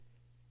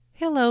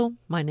Hello,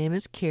 my name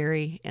is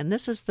Carrie, and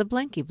this is the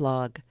Blanky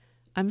Blog.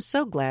 I'm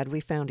so glad we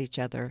found each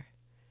other.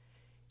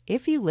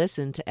 If you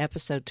listened to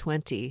episode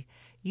 20,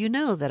 you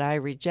know that I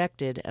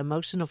rejected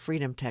emotional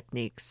freedom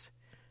techniques,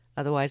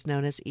 otherwise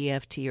known as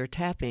EFT or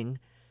tapping,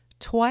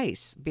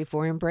 twice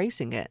before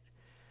embracing it.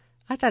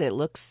 I thought it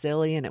looked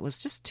silly and it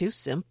was just too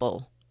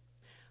simple.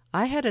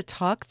 I had a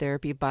talk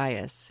therapy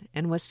bias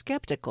and was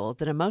skeptical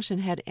that emotion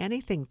had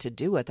anything to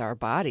do with our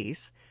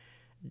bodies.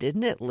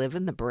 Didn't it live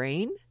in the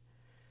brain?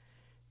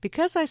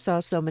 Because I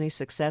saw so many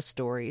success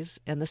stories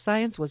and the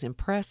science was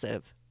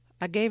impressive,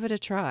 I gave it a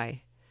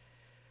try.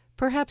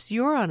 Perhaps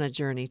you're on a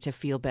journey to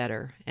feel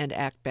better and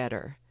act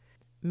better.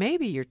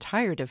 Maybe you're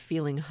tired of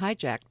feeling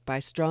hijacked by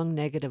strong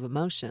negative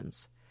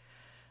emotions.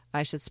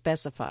 I should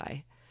specify,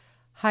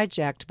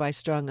 hijacked by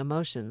strong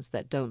emotions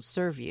that don't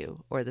serve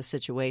you or the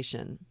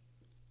situation.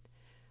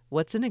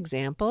 What's an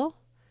example?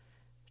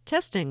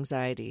 Test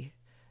anxiety.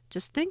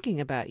 Just thinking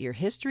about your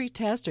history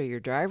test or your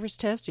driver's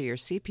test or your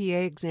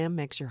CPA exam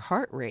makes your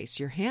heart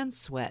race, your hands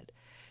sweat.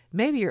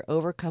 Maybe you're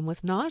overcome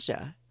with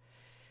nausea.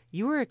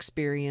 You are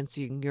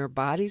experiencing your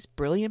body's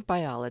brilliant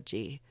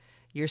biology,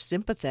 your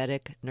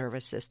sympathetic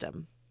nervous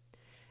system.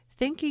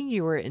 Thinking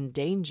you are in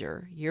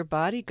danger, your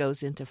body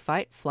goes into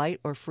fight,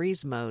 flight, or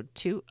freeze mode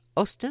to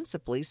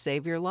ostensibly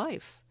save your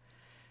life.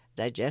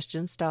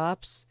 Digestion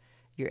stops.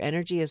 Your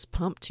energy is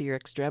pumped to your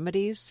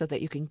extremities so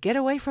that you can get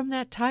away from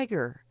that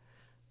tiger.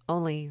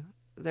 Only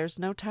there's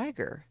no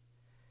tiger.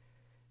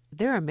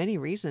 There are many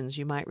reasons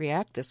you might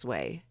react this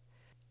way.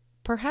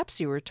 Perhaps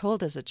you were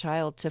told as a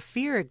child to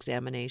fear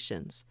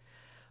examinations,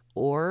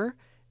 or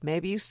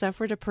maybe you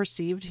suffered a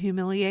perceived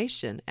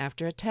humiliation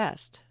after a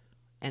test,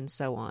 and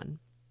so on.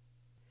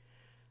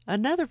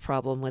 Another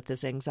problem with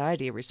this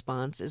anxiety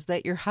response is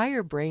that your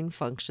higher brain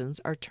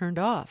functions are turned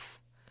off.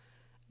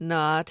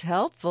 Not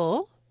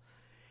helpful.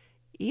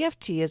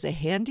 EFT is a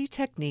handy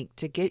technique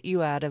to get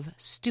you out of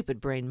stupid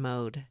brain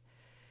mode.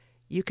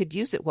 You could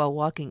use it while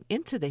walking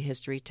into the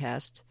history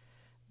test,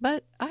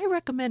 but I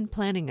recommend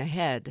planning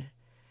ahead.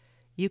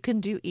 You can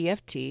do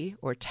EFT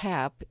or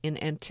tap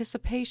in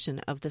anticipation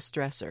of the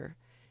stressor,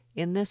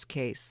 in this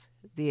case,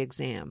 the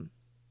exam.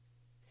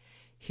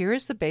 Here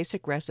is the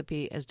basic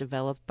recipe as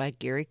developed by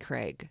Gary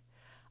Craig.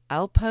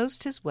 I'll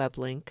post his web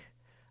link,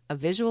 a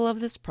visual of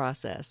this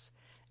process,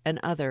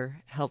 and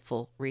other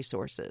helpful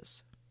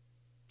resources.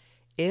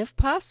 If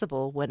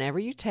possible, whenever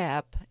you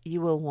tap, you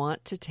will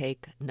want to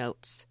take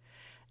notes.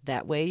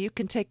 That way you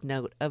can take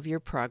note of your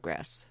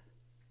progress.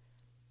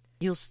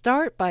 You'll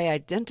start by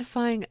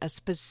identifying a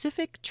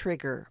specific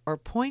trigger or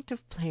point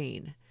of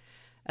pain,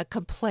 a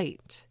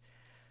complaint,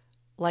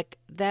 like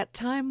that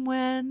time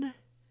when,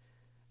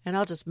 and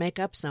I'll just make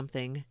up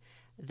something,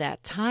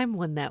 that time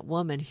when that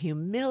woman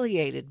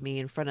humiliated me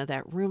in front of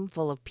that room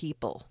full of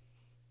people.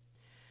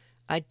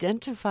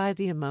 Identify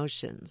the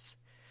emotions.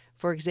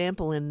 For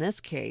example, in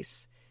this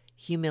case,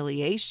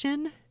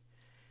 humiliation,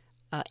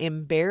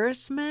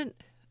 embarrassment,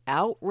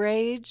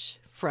 outrage,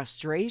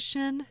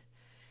 frustration.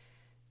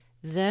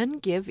 Then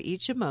give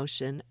each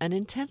emotion an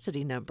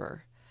intensity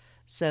number.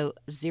 So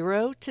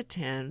 0 to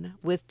 10,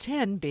 with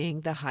 10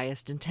 being the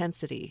highest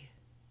intensity.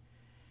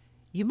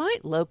 You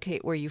might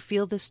locate where you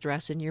feel the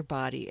stress in your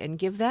body and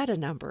give that a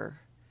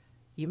number.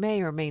 You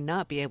may or may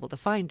not be able to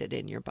find it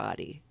in your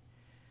body.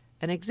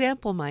 An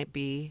example might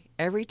be,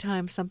 every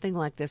time something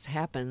like this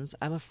happens,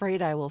 I'm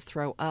afraid I will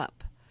throw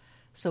up.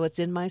 So it's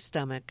in my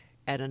stomach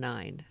at a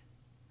 9.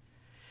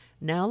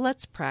 Now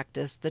let's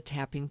practice the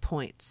tapping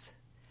points.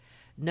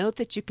 Note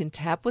that you can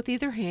tap with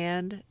either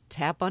hand,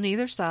 tap on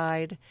either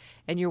side,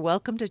 and you're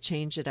welcome to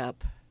change it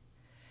up.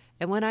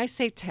 And when I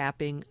say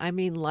tapping, I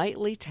mean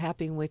lightly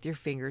tapping with your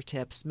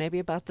fingertips, maybe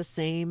about the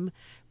same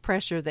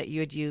pressure that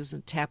you'd use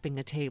in tapping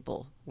a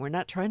table. We're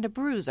not trying to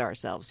bruise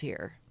ourselves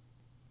here.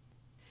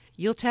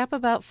 You'll tap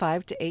about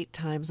 5 to 8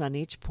 times on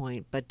each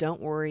point, but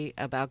don't worry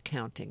about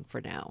counting for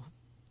now.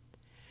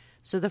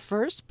 So the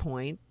first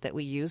point that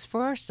we use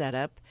for our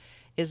setup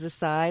is the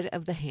side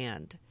of the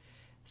hand.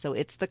 So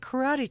it's the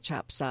karate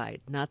chop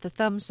side, not the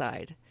thumb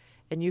side,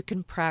 and you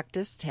can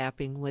practice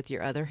tapping with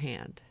your other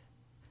hand.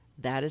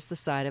 That is the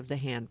side of the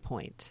hand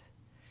point.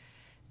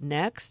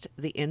 Next,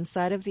 the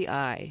inside of the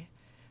eye.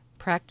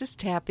 Practice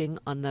tapping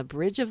on the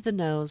bridge of the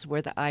nose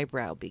where the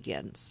eyebrow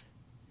begins.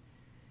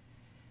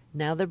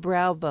 Now the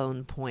brow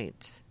bone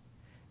point.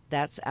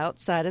 That's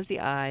outside of the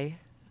eye,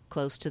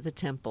 close to the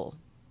temple.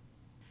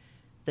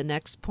 The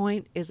next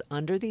point is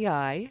under the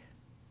eye,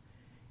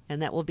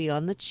 and that will be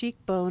on the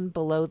cheekbone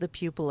below the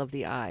pupil of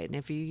the eye. And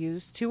if you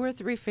use 2 or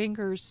 3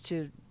 fingers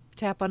to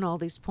tap on all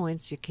these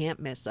points, you can't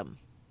miss them.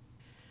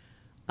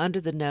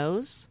 Under the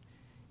nose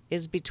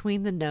is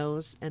between the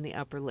nose and the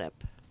upper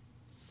lip.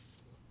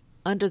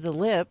 Under the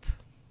lip,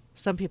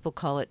 some people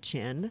call it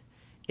chin,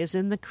 is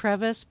in the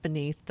crevice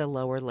beneath the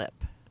lower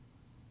lip.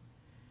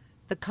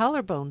 The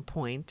collarbone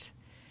point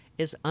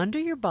is under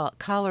your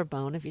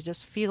collarbone. If you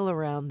just feel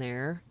around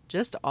there,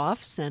 just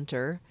off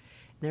center,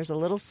 there's a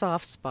little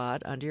soft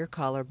spot under your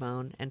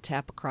collarbone, and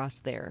tap across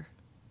there.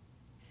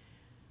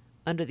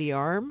 Under the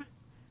arm,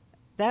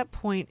 that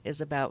point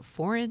is about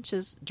 4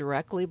 inches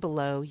directly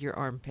below your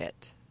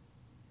armpit.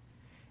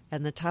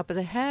 And the top of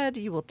the head,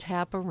 you will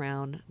tap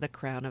around the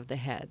crown of the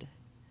head.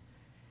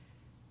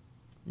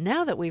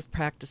 Now that we've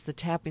practiced the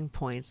tapping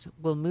points,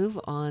 we'll move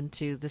on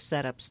to the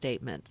setup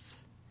statements.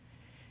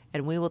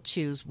 And we will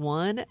choose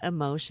one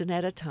emotion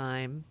at a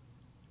time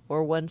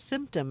or one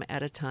symptom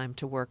at a time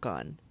to work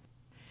on.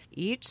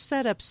 Each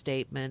setup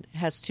statement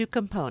has 2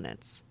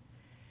 components.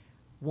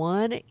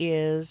 One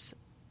is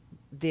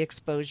the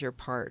exposure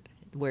part,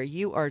 where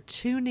you are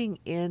tuning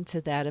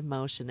into that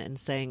emotion and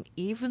saying,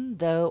 even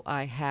though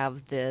I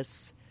have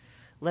this,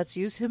 let's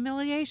use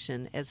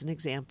humiliation as an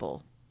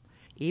example.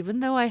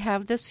 Even though I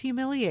have this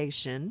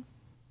humiliation,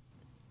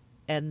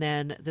 and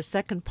then the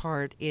second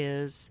part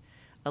is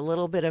a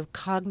little bit of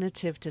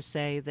cognitive to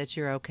say that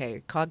you're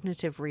okay,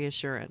 cognitive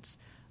reassurance.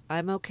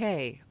 I'm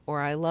okay,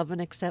 or I love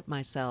and accept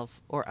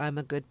myself, or I'm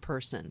a good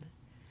person.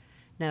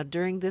 Now,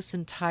 during this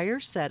entire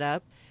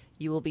setup,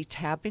 you will be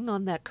tapping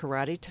on that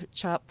karate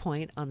chop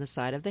point on the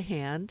side of the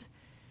hand,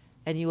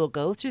 and you will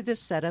go through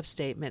this setup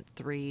statement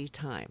 3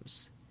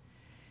 times.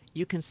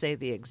 You can say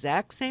the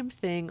exact same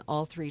thing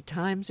all 3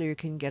 times, or you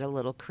can get a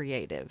little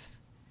creative.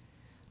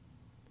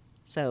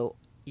 So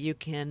you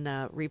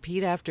can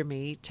repeat after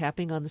me,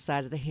 tapping on the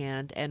side of the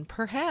hand, and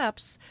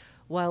perhaps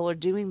while we're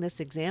doing this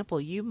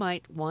example, you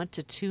might want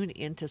to tune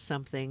into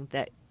something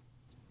that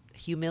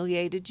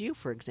humiliated you,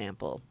 for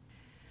example.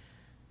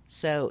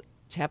 So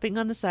tapping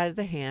on the side of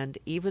the hand,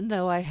 even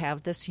though I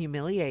have this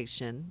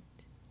humiliation,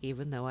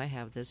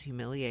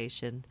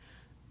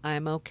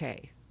 I'm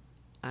okay.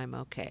 I'm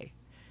okay.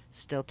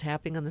 Still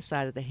tapping on the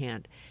side of the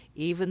hand.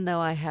 Even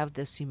though I have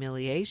this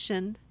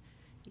humiliation,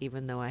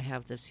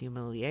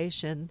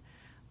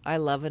 I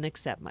love and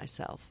accept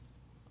myself.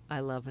 I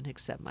love and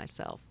accept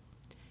myself.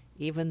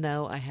 Even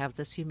though I have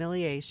this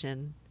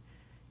humiliation,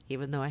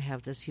 I'm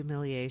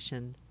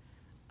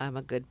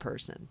a good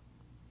person.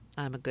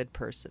 I'm a good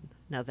person.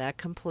 Now that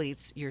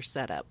completes your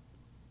setup.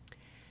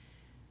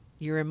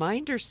 Your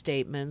reminder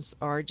statements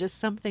are just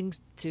something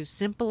to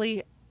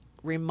simply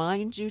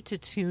remind you to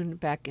tune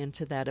back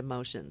into that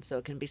emotion. So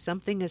it can be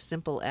something as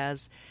simple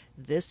as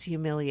this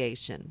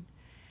humiliation.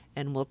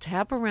 And we'll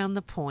tap around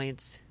the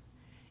points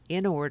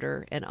in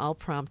order, and I'll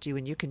prompt you,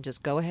 and you can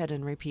just go ahead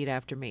and repeat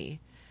after me.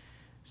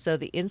 So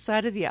the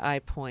inside of the eye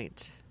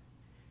point,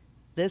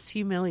 this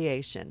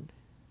humiliation.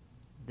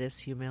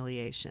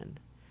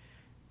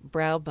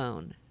 Brow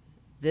bone,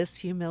 this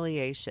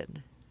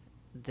humiliation.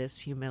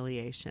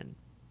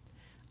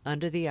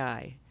 Under the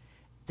eye,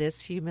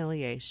 this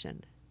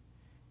humiliation.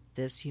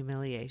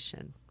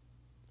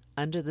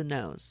 Under the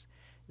nose,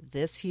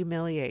 this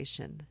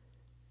humiliation.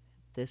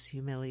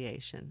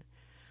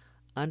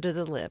 Under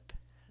the lip,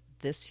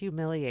 this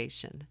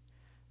humiliation.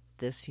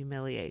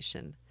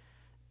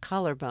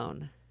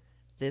 Collarbone,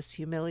 this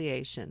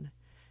humiliation.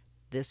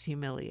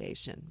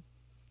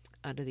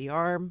 Under the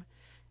arm,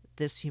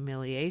 this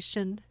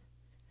humiliation.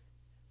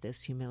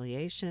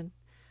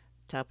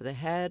 Top of the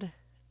head,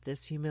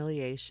 this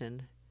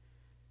humiliation.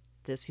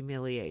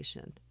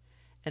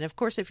 And of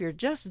course, if you're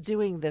just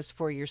doing this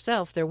for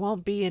yourself, there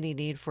won't be any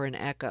need for an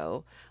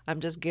echo.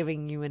 I'm just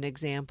giving you an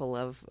example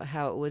of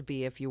how it would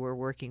be if you were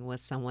working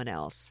with someone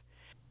else.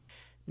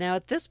 Now,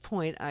 at this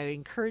point, I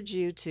encourage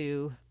you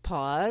to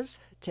pause,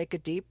 take a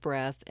deep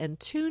breath, and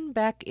tune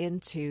back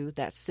into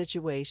that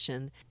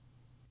situation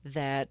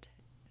that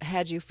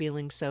had you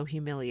feeling so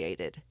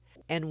humiliated.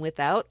 And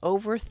without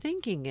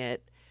overthinking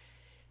it,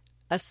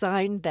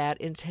 assign that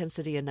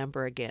intensity a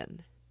number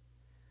again.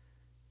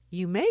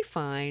 You may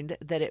find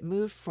that it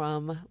moved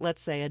from,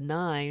 let's say, a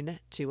 9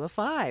 to a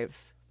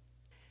 5.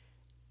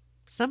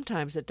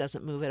 Sometimes it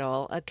doesn't move at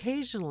all.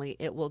 Occasionally,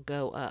 it will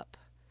go up.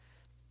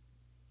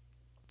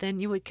 Then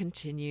you would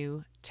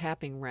continue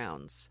tapping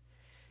rounds.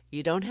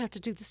 You don't have to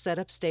do the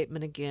setup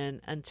statement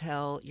again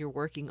until you're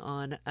working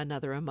on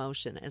another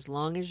emotion. As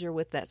long as you're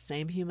with that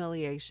same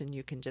humiliation,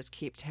 you can just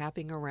keep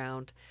tapping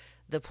around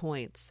the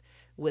points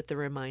with the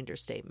reminder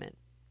statement.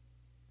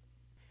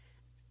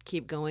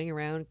 Keep going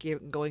around,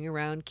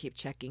 keep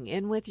checking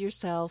in with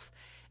yourself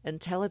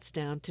until it's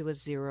down to a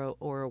 0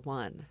 or a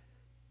 1.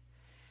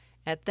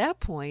 At that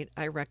point,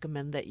 I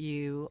recommend that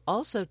you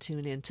also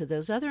tune into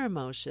those other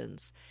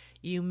emotions.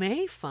 You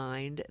may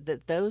find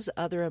that those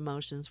other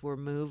emotions were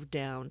moved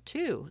down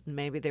too.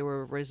 Maybe they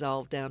were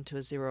resolved down to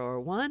a 0 or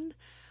 1,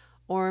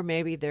 or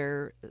maybe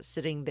they're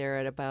sitting there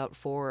at about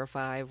 4 or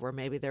 5, or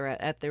maybe they're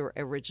at their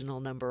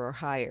original number or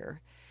higher.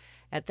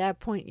 At that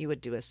point, you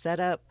would do a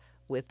setup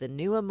with the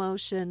new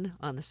emotion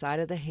on the side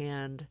of the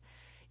hand.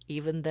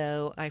 Even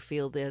though I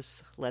feel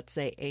this, let's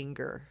say,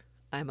 anger,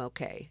 I'm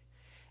okay.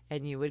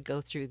 And you would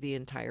go through the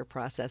entire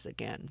process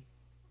again.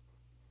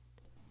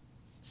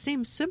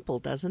 Seems simple,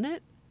 doesn't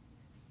it?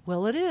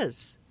 Well, it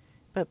is.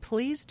 But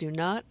please do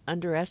not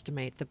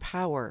underestimate the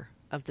power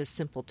of this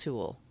simple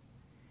tool.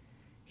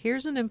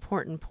 Here's an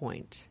important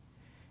point.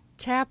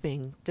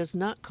 Tapping does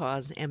not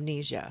cause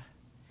amnesia.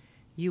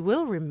 You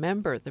will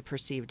remember the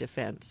perceived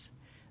offense,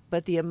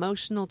 but the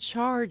emotional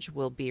charge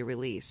will be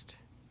released.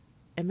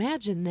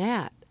 Imagine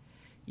that.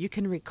 You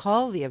can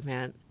recall the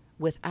event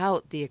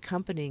without the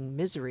accompanying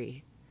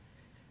misery.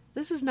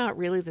 This is not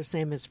really the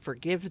same as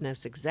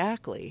forgiveness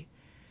exactly.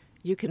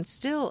 You can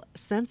still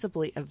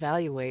sensibly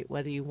evaluate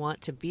whether you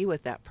want to be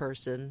with that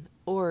person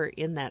or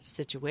in that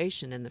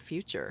situation in the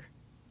future.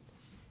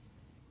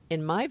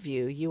 In my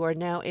view, you are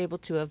now able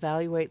to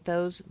evaluate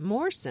those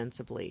more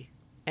sensibly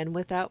and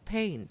without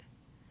pain.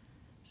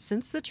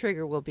 Since the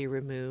trigger will be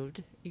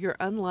removed, you're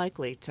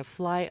unlikely to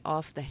fly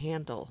off the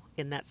handle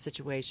in that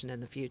situation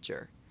in the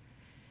future.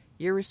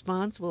 Your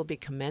response will be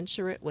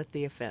commensurate with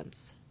the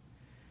offense.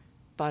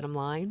 Bottom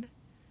line,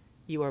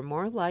 you are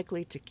more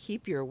likely to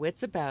keep your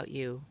wits about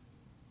you,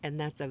 and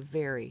that's a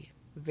very,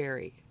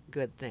 very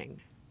good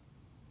thing.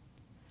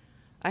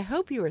 I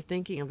hope you are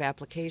thinking of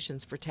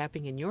applications for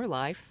tapping in your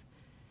life.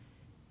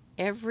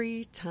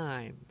 Every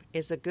time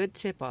is a good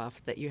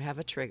tip-off that you have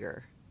a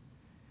trigger.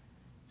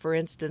 For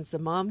instance, a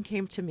mom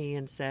came to me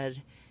and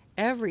said,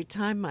 "Every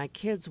time my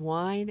kids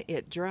whine,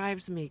 it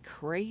drives me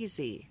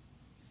crazy."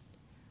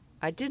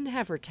 I didn't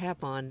have her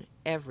tap on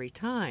every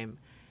time,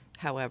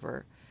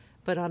 however,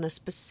 but on a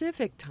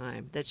specific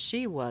time that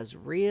she was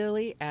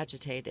really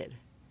agitated.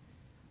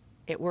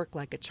 It worked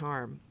like a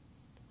charm.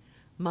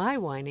 My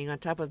whining on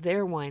top of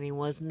their whining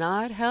was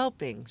not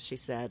helping, she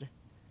said.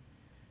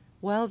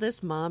 While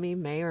this mommy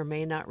may or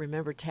may not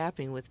remember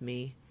tapping with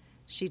me,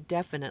 she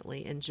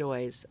definitely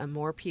enjoys a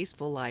more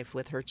peaceful life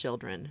with her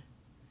children.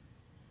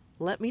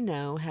 Let me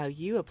know how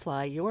you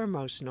apply your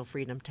emotional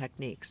freedom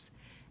techniques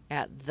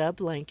at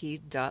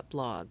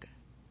theblankie.blog.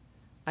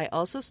 I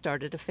also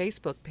started a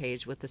Facebook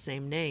page with the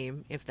same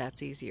name, if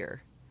that's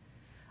easier.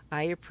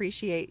 I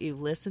appreciate you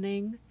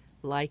listening,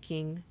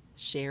 liking,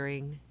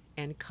 sharing,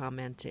 and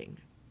commenting.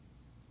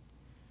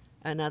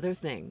 Another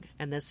thing,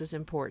 and this is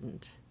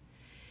important,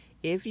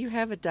 if you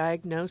have a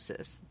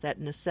diagnosis that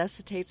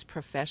necessitates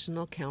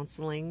professional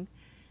counseling,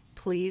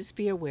 please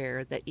be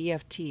aware that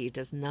EFT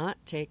does not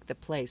take the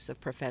place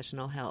of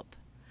professional help.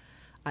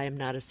 I am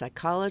not a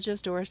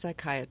psychologist or a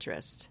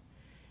psychiatrist.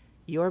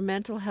 Your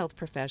mental health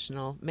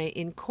professional may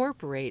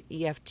incorporate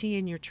EFT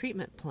in your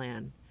treatment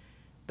plan,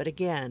 but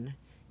again,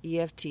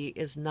 EFT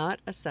is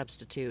not a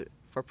substitute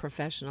for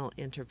professional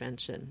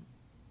intervention.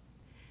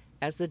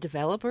 As the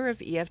developer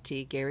of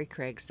EFT, Gary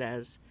Craig,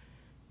 says,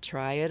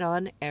 try it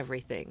on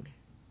everything.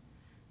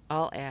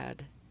 I'll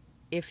add,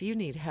 if you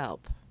need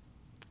help,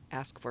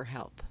 ask for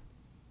help.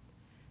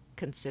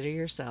 Consider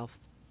yourself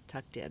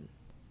tucked in.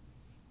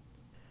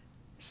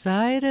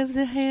 Side of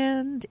the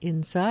hand,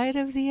 inside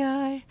of the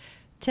eye,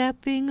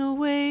 tapping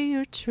away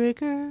your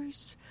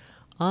triggers.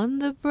 On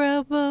the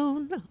brow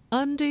bone,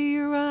 under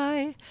your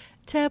eye,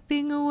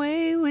 tapping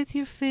away with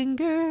your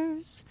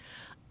fingers.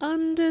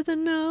 Under the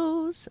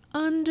nose,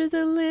 under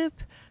the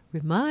lip,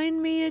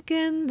 remind me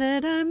again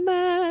that I'm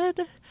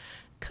mad.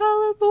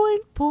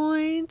 Collarbone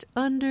point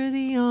under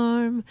the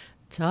arm,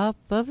 top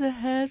of the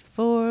head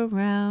for a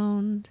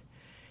round.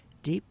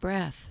 Deep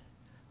breath.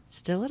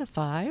 Still at a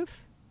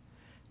 5?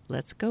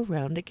 Let's go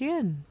round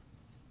again.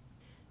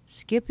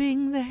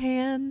 Skipping the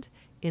hand,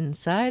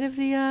 inside of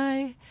the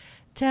eye,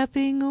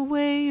 tapping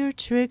away your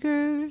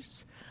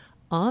triggers.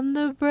 On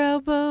the brow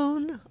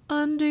bone,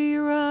 under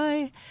your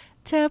eye,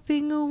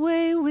 tapping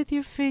away with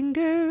your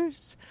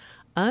fingers.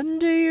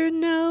 Under your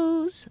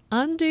nose,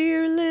 under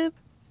your lip,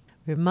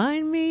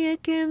 remind me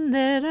again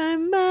that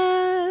I'm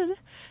mad.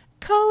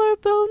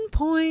 Collarbone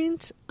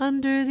point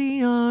under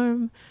the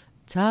arm,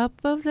 top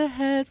of the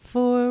head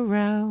for a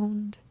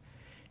round.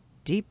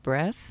 Deep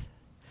breath.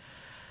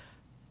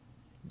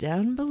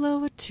 Down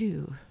below a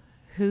 2.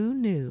 Who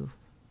knew?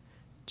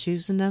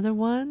 Choose another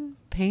one,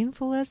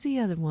 painful as the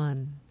other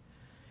one.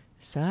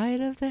 Side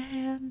of the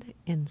hand,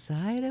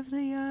 inside of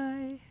the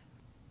eye.